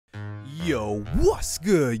Yo, what's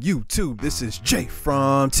good, YouTube? This is Jay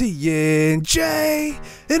from TNJ,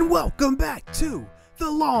 and welcome back to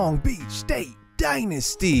the Long Beach State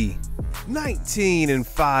Dynasty.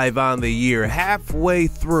 19-5 on the year, halfway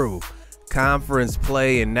through conference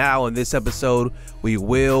play, and now in this episode, we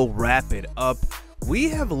will wrap it up. We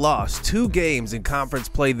have lost 2 games in conference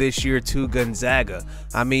play this year to Gonzaga.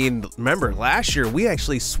 I mean, remember, last year we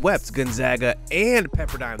actually swept Gonzaga and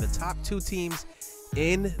Pepperdine, the top 2 teams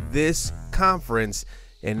in this conference,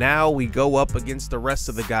 and now we go up against the rest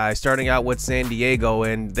of the guys, starting out with San Diego,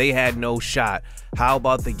 and they had no shot. How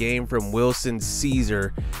about the game from William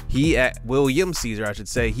Caesar, I should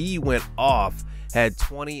say. He went off, had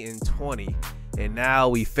 20 and 20, and now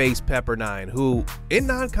we face Pepperdine, who in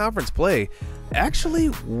non-conference play actually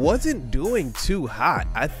wasn't doing too hot.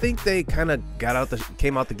 I think they kind of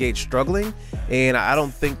came out the gate struggling, and I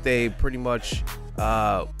don't think they pretty much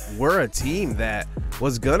were a team that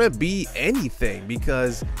was gonna be anything,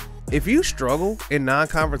 because if you struggle in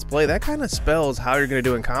non-conference play, that kind of spells how you're gonna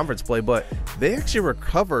do in conference play. But they actually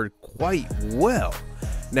recovered quite well.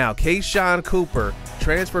 Now Kayshawn Cooper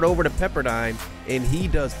transferred over to Pepperdine, and he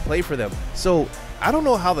does play for them. So I don't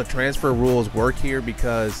know how the transfer rules work here,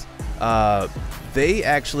 because they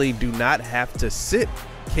actually do not have to sit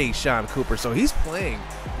Kayshawn Cooper, so he's playing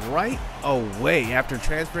right away after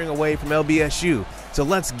transferring away from LBSU. So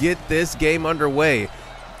let's get this game underway.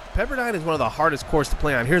 Pepperdine is one of the hardest courts to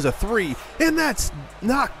play on. Here's a 3, and that's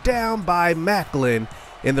knocked down by Macklin.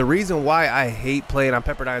 And the reason why I hate playing on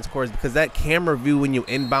Pepperdine's court is because that camera view when you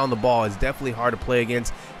inbound the ball is definitely hard to play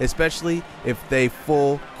against, especially if they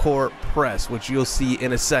full court press, which you'll see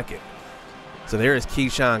in a second. So there is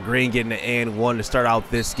Keyshawn Green getting an and 1 to start out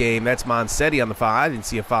this game. That's Monsetti on the foul. I didn't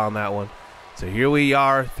see a foul on that one. So here we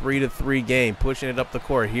are, 3-3 game, pushing it up the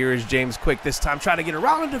court. Here is James Quick, this time trying to get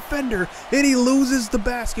around a defender, and he loses the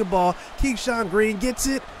basketball. Keyshawn Green gets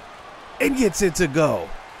it, and gets it to go.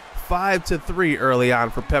 5-3 early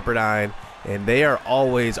on for Pepperdine, and they are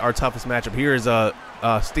always our toughest matchup. Here is a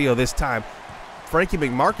steal this time. Frankie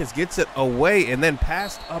McMarcus gets it away and then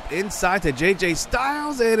passed up inside to J.J.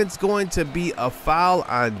 Styles, and it's going to be a foul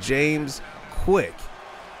on James Quick.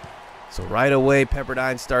 So right away,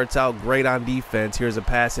 Pepperdine starts out great on defense. Here's a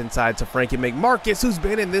pass inside to Frankie McMarcus, who's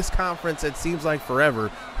been in this conference, it seems like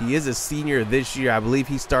forever. He is a senior this year. I believe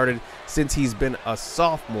he started since he's been a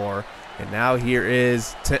sophomore. And now here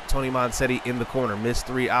is Tony Monsetti in the corner. Missed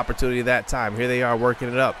 3 opportunity that time. Here they are working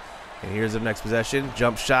it up. And here's the next possession.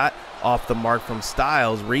 Jump shot off the mark from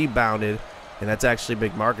Styles. Rebounded. And that's actually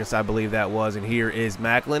McMarcus, I believe that was. And here is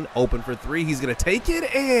Macklin. Open for 3. He's going to take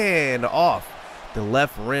it and off the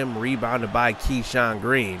left rim. Rebounded by Keyshawn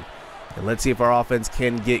Green. And let's see if our offense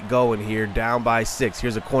can get going here. Down by 6.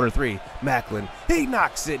 Here's a corner 3. Macklin. He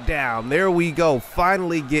knocks it down. There we go.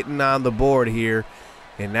 Finally getting on the board here.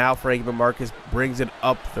 And now Frankie McMarcus brings it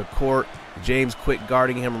up the court. James Quick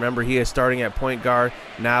guarding him. Remember, he is starting at point guard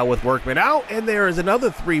now with Workman out. And there is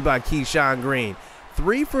another 3 by Keyshawn Green.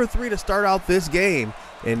 3 for 3 to start out this game.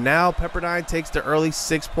 And now Pepperdine takes the early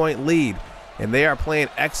 6-point lead. And they are playing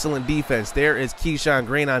excellent defense. There is Keyshawn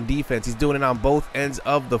Green on defense. He's doing it on both ends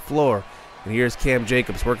of the floor. And here's Cam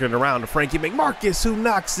Jacobs working it around to Frankie McMarcus, who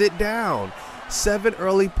knocks it down. 7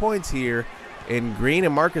 early points here. And Green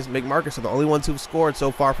and McMarcus are the only ones who've scored so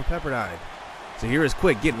far for Pepperdine. So here is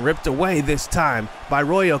Quick getting ripped away this time by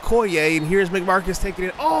Roy Okoye. And here's McMarcus taking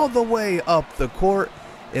it all the way up the court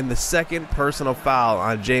in the 2nd personal foul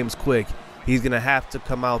on James Quick. He's going to have to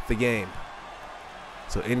come out the game.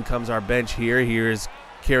 So in comes our bench here. Here's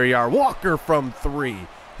Carrier Walker from 3.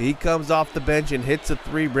 He comes off the bench and hits a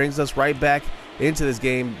 3, brings us right back into this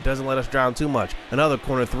game. Doesn't let us drown too much. Another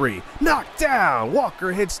corner 3. Knocked down.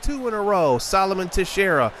 Walker hits 2 in a row. Solomon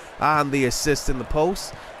Teixeira on the assist in the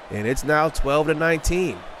post. And it's now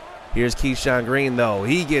 12-19. Here's Keyshawn Green, though.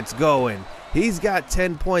 He gets going. He's got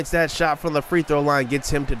 10 points. That shot from the free throw line gets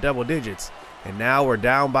him to double digits. And now we're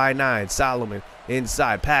down by 9. Solomon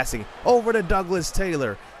inside, passing over to Douglas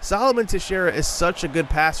Taylor. Solomon Teixeira is such a good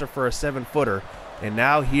passer for a 7-footer. And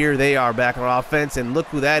now here they are back on offense, and look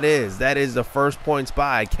who that is. That is the first points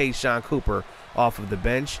by Kayshawn Cooper off of the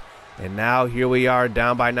bench. And now here we are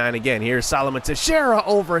down by 9 again. Here's Solomon Teixeira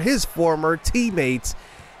over his former teammates.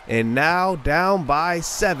 And now down by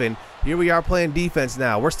 7. Here we are playing defense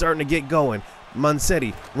now. We're starting to get going.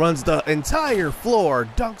 Monsetti runs the entire floor,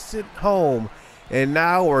 dunks it home. And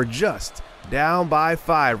now we're just down by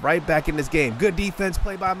 5, right back in this game. Good defense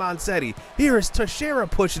play by Monsetti. Here is Teixeira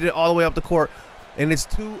pushing it all the way up the court. And it's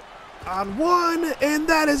 2-on-1, and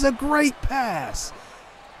that is a great pass.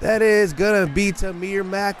 That is going to be Tamir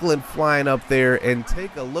Macklin flying up there, and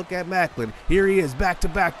take a look at Macklin. Here he is,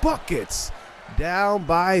 back-to-back buckets. Down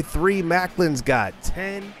by 3, Macklin's got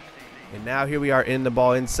 10. And now here we are in the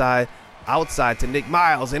ball outside to Nick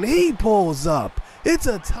Miles, and he pulls up. It's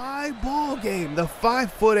a tie ball game. The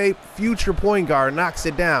 5'8" future point guard knocks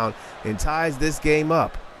it down and ties this game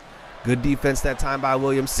up. Good defense that time by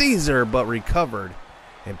William Caesar, but recovered.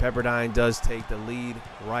 And Pepperdine does take the lead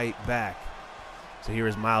right back. So here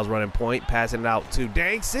is Miles running point, passing it out to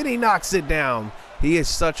Danks, and he knocks it down. He is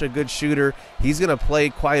such a good shooter. He's going to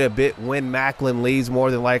play quite a bit when Macklin leaves,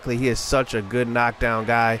 more than likely. He is such a good knockdown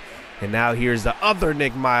guy. And now here's the other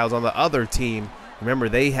Nick Miles on the other team. Remember,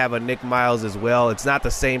 they have a Nick Miles as well. It's not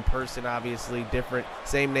the same person, obviously. Different,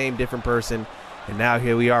 same name, different person. And now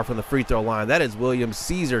here we are from the free throw line. That is William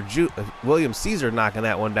Caesar knocking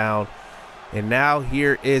that one down. And now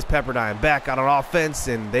here is Pepperdine back out on offense,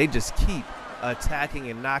 and they just keep attacking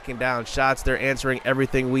and knocking down shots. They're answering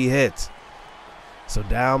everything we hit. So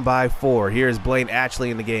down by 4. Here's Blaine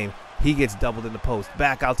Ashley in the game. He gets doubled in the post.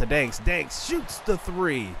 Back out to Danks. Danks shoots the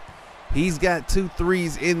 3. He's got 2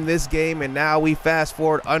 threes in this game, and now we fast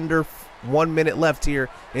forward under 1 minute left here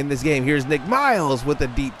in this game. Here's Nick Miles with a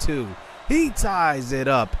deep 2. He ties it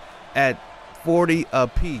up at 40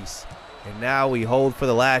 apiece. And now we hold for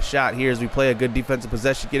the last shot here as we play a good defensive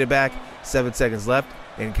possession. Get it back. 7 seconds left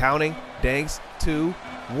and counting. Danks, 2,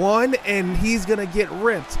 1, and he's going to get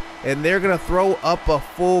ripped. And they're going to throw up a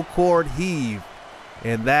full court heave.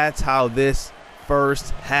 And that's how this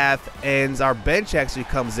first half ends. Our bench actually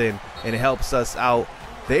comes in and helps us out.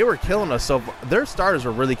 They were killing us. So their starters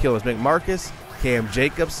were really killing us. McMarcus, Cam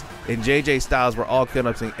Jacobs, and JJ Styles were all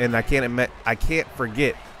killing us. And I can't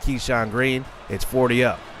forget Keyshawn Green. It's 40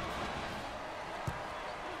 up.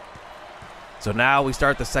 So now we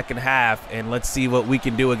start the second half, and let's see what we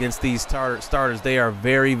can do against these starters. They are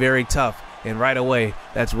very, very tough. And right away,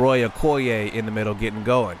 that's Roy Okoye in the middle getting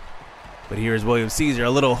going. But here's William Caesar,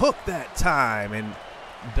 a little hook that time, and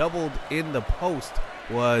doubled in the post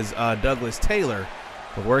was Douglas Taylor,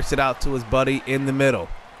 but works it out to his buddy in the middle.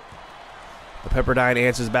 The Pepperdine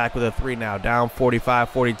answers back with a 3 now, down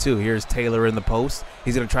 45-42. Here's Taylor in the post.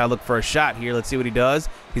 He's going to try to look for a shot here. Let's see what he does.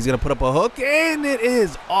 He's going to put up a hook, and it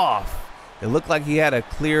is off. It looked like he had a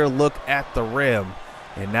clear look at the rim.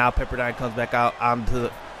 And now Pepperdine comes back out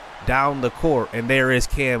down the court, and there is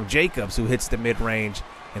Cam Jacobs who hits the mid-range,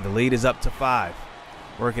 and the lead is up to 5.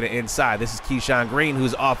 Working it inside. This is Keyshawn Green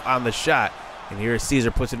who's off on the shot. And here is Caesar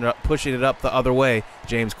pushing it up the other way.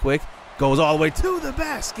 James Quick goes all the way to the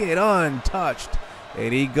basket, untouched.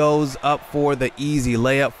 And he goes up for the easy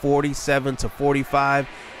layup, 47-45.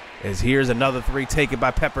 As here's another 3 taken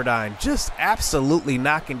by Pepperdine. Just absolutely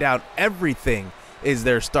knocking down everything is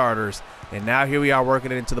their starters. And now here we are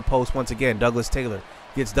working it into the post once again. Douglas Taylor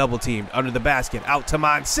gets double teamed under the basket. Out to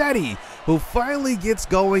Monsetti, who finally gets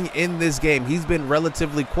going in this game. He's been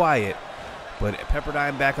relatively quiet. But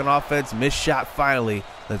Pepperdine back on offense. Missed shot finally.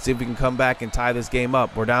 Let's see if we can come back and tie this game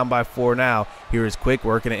up. We're down by 4 now. Here is Quick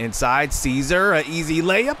working it inside. Caesar, an easy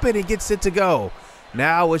layup, and he gets it to go.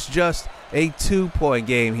 Now it's just a 2-point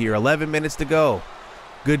game here. 11 minutes to go.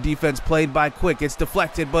 Good defense played by Quick. It's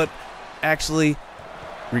deflected, but actually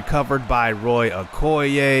recovered by Roy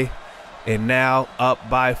Okoye. And now up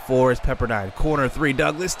by 4 is Pepperdine. Corner 3,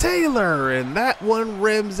 Douglas Taylor. And that one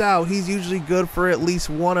rims out. He's usually good for at least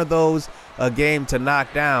one of those a game to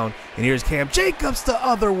knock down. And here's Cam Jacobs the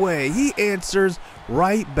other way. He answers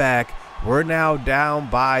right back. We're now down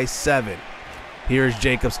by 7. Here's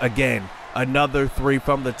Jacobs again. Another 3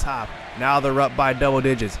 from the top. Now they're up by double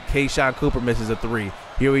digits. Kayshawn Cooper misses a 3.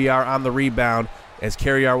 Here we are on the rebound as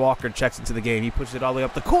Kerry-R Walker checks into the game. He pushes it all the way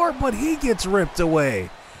up the court, but he gets ripped away.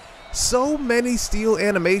 So many steal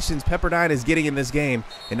animations Pepperdine is getting in this game.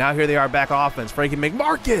 And now here they are back offense. Frankie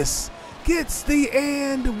McMarcus gets the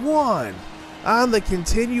and 1 on the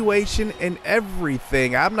continuation and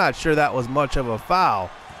everything. I'm not sure that was much of a foul.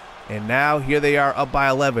 And now here they are up by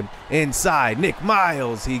 11. Inside, Nick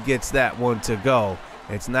Miles, he gets that one to go.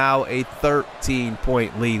 It's now a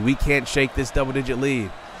 13-point lead. We can't shake this double-digit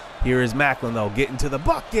lead. Here is Macklin, though, getting to the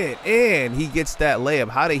bucket, and he gets that layup.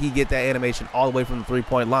 How did he get that animation all the way from the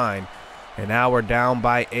three-point line? And now we're down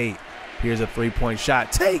by 8. Here's a three-point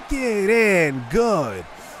shot. Take it, and good.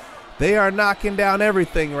 They are knocking down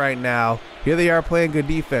everything right now. Here they are playing good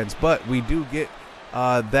defense, but we do get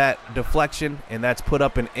that deflection, and that's put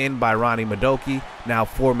up and in by Ronnie Madoki. Now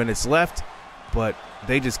 4 minutes left, but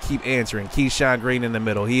they just keep answering. Keyshawn Green in the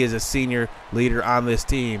middle. He is a senior leader on this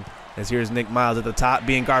team. As here's Nick Miles at the top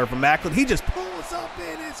being guarded from Macklin. He just pulls up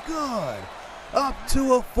and it's good. Up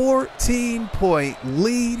to a 14-point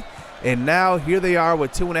lead. And now here they are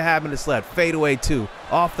with 2.5 minutes left. Fadeaway 2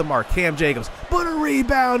 off the mark. Cam Jacobs, but a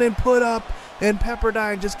rebound and put up. And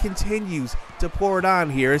Pepperdine just continues to pour it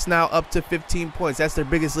on here. It's now up to 15 points. That's their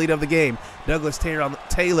biggest lead of the game. Douglas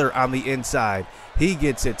Taylor on the inside. He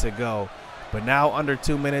gets it to go. But now under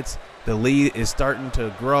 2 minutes, the lead is starting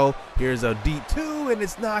to grow. Here's a deep 2, and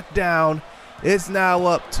it's knocked down. It's now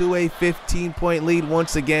up to a 15-point lead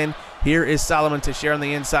once again. Here is Solomon Teixeira on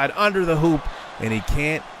the inside under the hoop, and he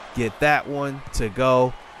can't get that one to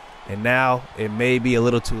go. And now it may be a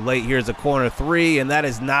little too late. Here's a corner 3, and that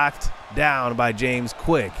is knocked down by James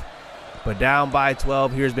Quick. But down by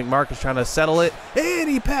 12, here's McMarcus trying to settle it, and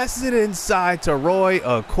he passes it inside to Roy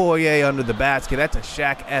Okoye under the basket. That's a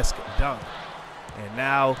Shaq-esque dunk. And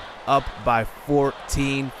now up by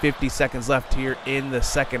 14, 50 seconds left here in the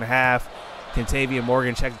second half. Kentavious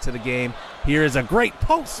Morgan checked into the game. Here is a great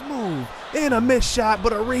post move and a missed shot,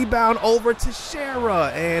 but a rebound over to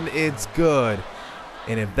Teixeira, and it's good.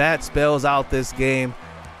 And if that spells out this game,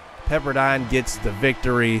 Pepperdine gets the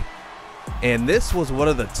victory. And this was one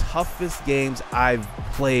of the toughest games I've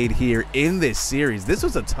played here in this series. This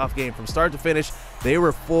was a tough game from start to finish. They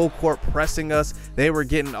were full court pressing us. They were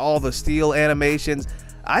getting all the steal animations.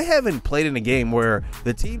 I haven't played in a game where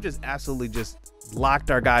the team just absolutely just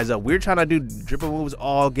locked our guys up. We were trying to do dribble moves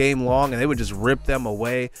all game long, and they would just rip them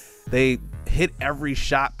away. They hit every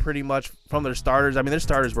shot pretty much from their starters. I mean, their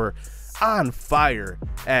starters were on fire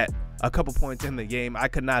at a couple points in the game. I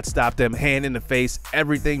could not stop them. Hand in the face,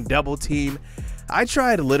 everything, double team. I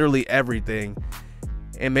tried literally everything.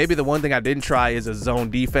 And maybe the one thing I didn't try is a zone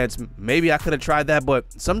defense. Maybe I could have tried that,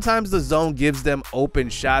 but sometimes the zone gives them open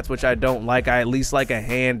shots, which I don't like. I at least like a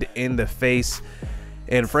hand in the face.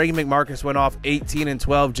 And Frankie McMarcus went off 18 and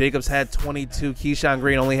 12. Jacobs had 22. Keyshawn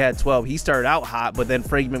Green only had 12. He started out hot, but then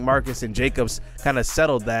Frankie McMarcus and Jacobs kind of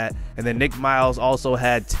settled that. And then Nick Miles also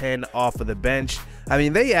had 10 off of the bench. I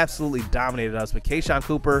mean, they absolutely dominated us, but Keyshawn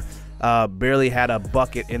Cooper barely had a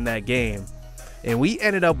bucket in that game. And we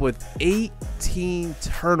ended up with 18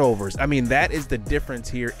 turnovers. I mean, that is the difference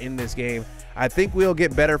here in this game. I think we'll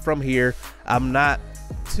get better from here. I'm not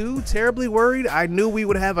too terribly worried. I knew we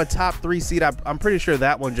would have a top 3 seed. I'm pretty sure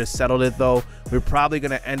that one just settled it, though. We're probably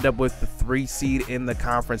going to end up with the 3 seed in the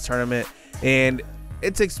conference tournament, and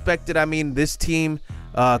it's expected. I mean, this team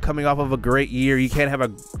coming off of a great year, you can't have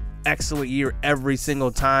an excellent year every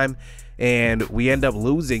single time, and we end up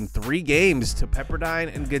losing 3 games to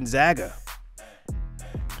Pepperdine and Gonzaga.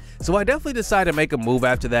 So I definitely decided to make a move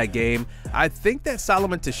after that game. I think that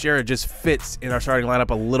Solomon Teixeira just fits in our starting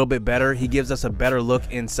lineup a little bit better. He gives us a better look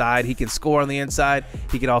inside. He can score on the inside.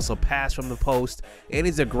 He can also pass from the post, and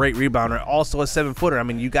he's a great rebounder. Also a 7-footer. I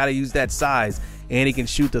mean, you got to use that size, and he can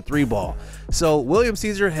shoot the 3-ball. So William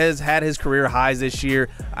Caesar has had his career highs this year.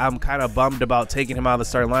 I'm kind of bummed about taking him out of the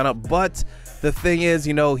starting lineup, but the thing is,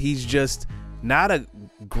 you know, he's just not a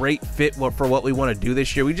great fit for what we want to do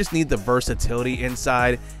this year. We just need the versatility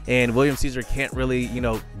inside, and William Caesar can't really, you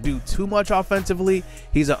know, do too much offensively.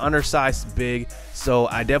 He's an undersized big, so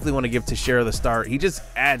I definitely want to give Teixeira the start. He just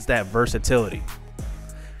adds that versatility.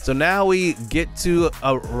 So now we get to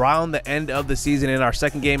around the end of the season in our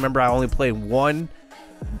second game. Remember, I only played one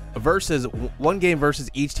game versus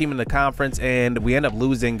each team in the conference, and we end up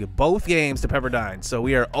losing both games to Pepperdine. So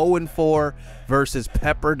we are 0-4 versus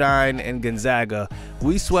Pepperdine and Gonzaga.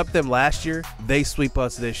 We swept them last year. They sweep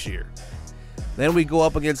us this year. Then we go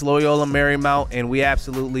up against Loyola Marymount, and we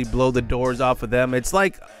absolutely blow the doors off of them. It's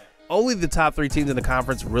like only the top 3 teams in the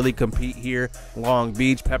conference really compete here: Long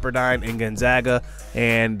Beach, Pepperdine, and Gonzaga,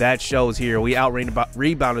 and that shows here. We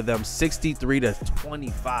out-rebounded them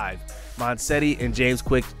 63-25. Monsetti and James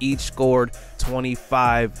Quick each scored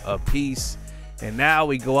 25 apiece. And now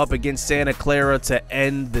we go up against Santa Clara to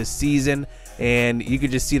end the season, and you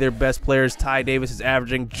can just see their best players. Ty Davis is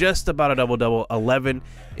averaging just about a double-double, 11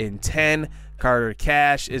 and 10. Carter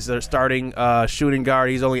Cash is their starting shooting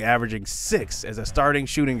guard. He's only averaging 6 as a starting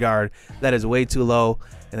shooting guard. That is way too low.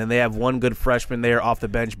 And then they have one good freshman there off the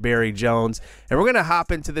bench, Barry Jones. And we're going to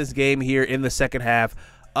hop into this game here in the second half,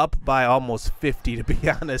 up by almost 50 to be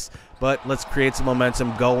honest, but let's create some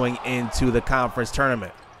momentum going into the conference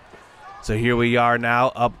tournament. So here we are now,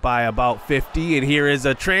 up by about 50, and here is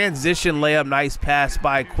a transition layup. Nice pass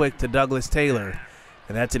by Quick to Douglas Taylor,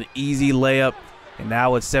 and that's an easy layup. And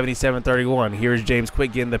now it's 77-31. Here's James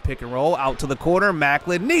Quick getting the pick and roll out to the corner.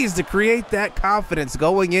 Macklin needs to create that confidence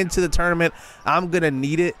going into the tournament. I'm going to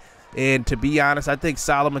need it. And to be honest, I think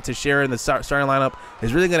Solomon Teixeira in the starting lineup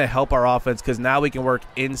is really going to help our offense, because now we can work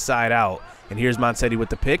inside out. And here's Monsetti with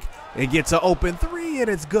the pick. It gets an open 3, and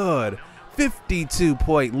it's good.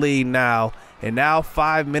 52-point lead now. And now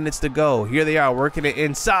 5 minutes to go. Here they are working it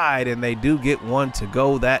inside, and they do get one to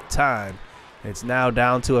go that time. It's now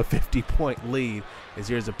down to a 50-point lead. As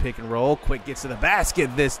here's a pick and roll. Quick gets to the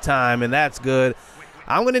basket this time, and that's good.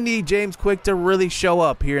 I'm going to need James Quick to really show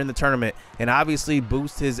up here in the tournament and obviously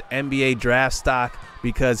boost his NBA draft stock,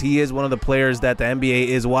 because he is one of the players that the NBA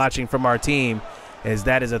is watching from our team, as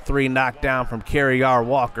that is a 3 knockdown from Kerry-R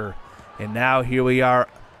Walker. And now here we are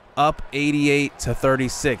up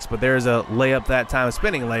 88-36, but there's a layup that time, a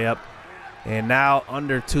spinning layup. And now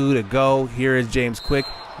under 2 to go. Here is James Quick.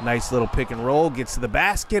 Nice little pick and roll. Gets to the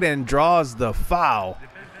basket and draws the foul.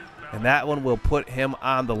 And that one will put him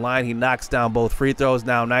on the line. He knocks down both free throws.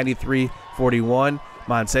 Now 93-41.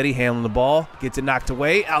 Monsetti handling the ball. Gets it knocked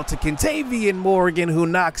away. Out to Kentavious Morgan, who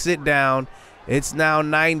knocks it down. It's now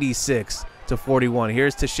 96-41.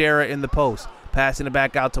 Here's Teixeira in the post. Passing it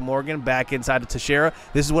back out to Morgan, back inside to Teixeira.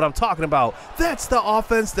 This is what I'm talking about. That's the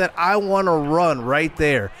offense that I want to run right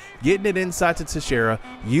there. Getting it inside to Teixeira,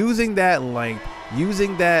 using that length,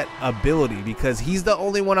 using that ability, because he's the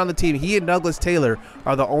only one on the team. He and Douglas Taylor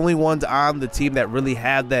are the only ones on the team that really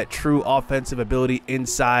have that true offensive ability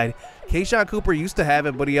inside. Kayshawn Cooper used to have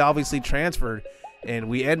it, but he obviously transferred, and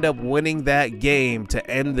we end up winning that game to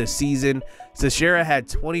end the season. Teixeira had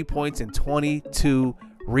 20 points and 22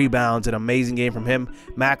 rebounds, an amazing game from him.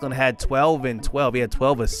 Macklin had 12 and 12. He had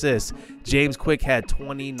 12 assists. James Quick had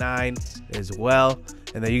 29 as well.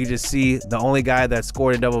 And then you can just see the only guy that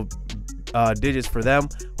scored in double digits for them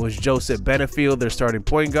was Joseph Benefield, their starting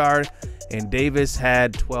point guard. And Davis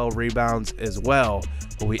had 12 rebounds as well.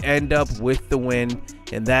 But we end up with the win,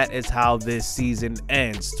 and that is how this season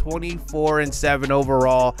ends. 24-7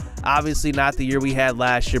 overall. Obviously not the year we had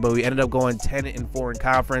last year, but we ended up going 10-4 in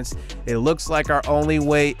conference. It looks like our only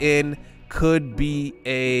way in could be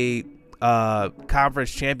a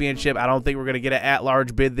conference championship. I don't think we're going to get an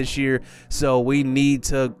at-large bid this year, so we need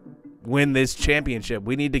to win this championship.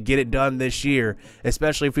 We need to get it done this year,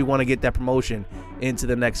 especially if we want to get that promotion into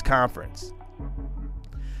the next conference.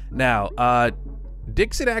 Now,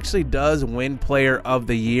 Dixon actually does win Player of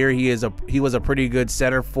the Year. He was a pretty good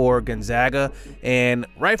center for Gonzaga, and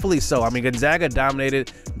rightfully so. I mean, Gonzaga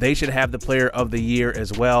dominated. They should have the Player of the Year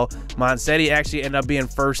as well. Monsetti actually ended up being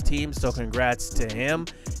first team, so congrats to him.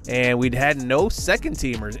 And we'd had no second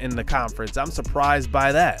teamers in the conference. I'm surprised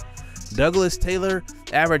by that. Douglas Taylor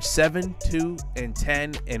averaged 7, 2, and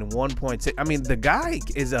 10 and 1.6. I mean, the guy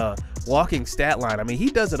is a walking stat line. I mean,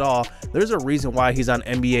 he does it all. There's a reason why he's on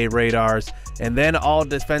NBA radars. And then all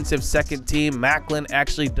defensive second team, Macklin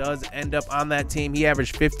actually does end up on that team. He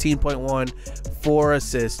averaged 15.1, 4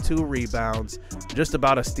 assists, 2 rebounds, just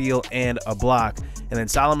about a steal and a block. And then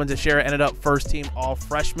Solomon Teixeira ended up first team all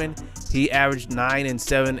freshman. He averaged 9 and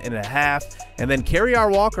 7.5. And then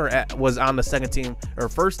Kerry-R Walker was on the second team or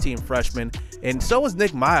first team freshman. And so was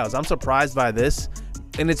Nick Miles. I'm surprised by this.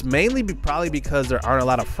 And it's mainly probably because there aren't a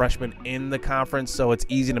lot of freshmen in the conference, so it's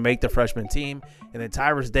easy to make the freshman team. And then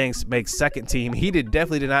Tyrus Danks makes second team. He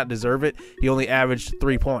definitely did not deserve it. He only averaged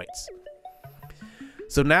 3 points.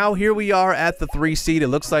 So now here we are at the 3 seed. It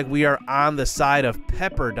looks like we are on the side of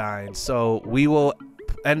Pepperdine. So we will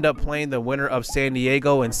end up playing the winner of San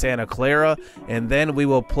Diego and Santa Clara, and then we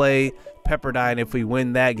will play Pepperdine if we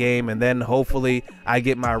win that game, and then hopefully I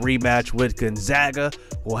get my rematch with Gonzaga.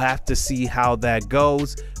 We'll have to see how that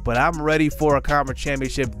goes, but I'm ready for a conference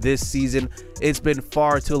championship this season. It's been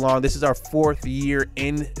far too long. This is our 4th year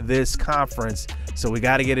in this conference, so we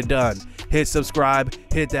got to get it done. Hit subscribe,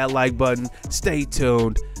 hit that like button, stay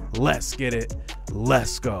tuned. Let's get it.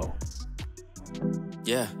 Let's go.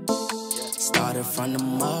 Yeah. Started from the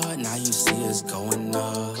mud, now you see us going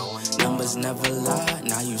up. Numbers never lie,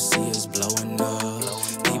 now you see us blowing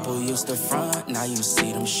up. People used to front, now you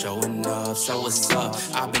see them showing up. So what's up?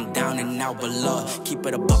 I've been down and out below. Keep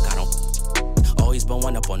it a buck, I don't always been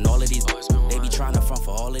one up on all of these. They be trying to front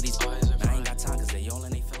for all of these.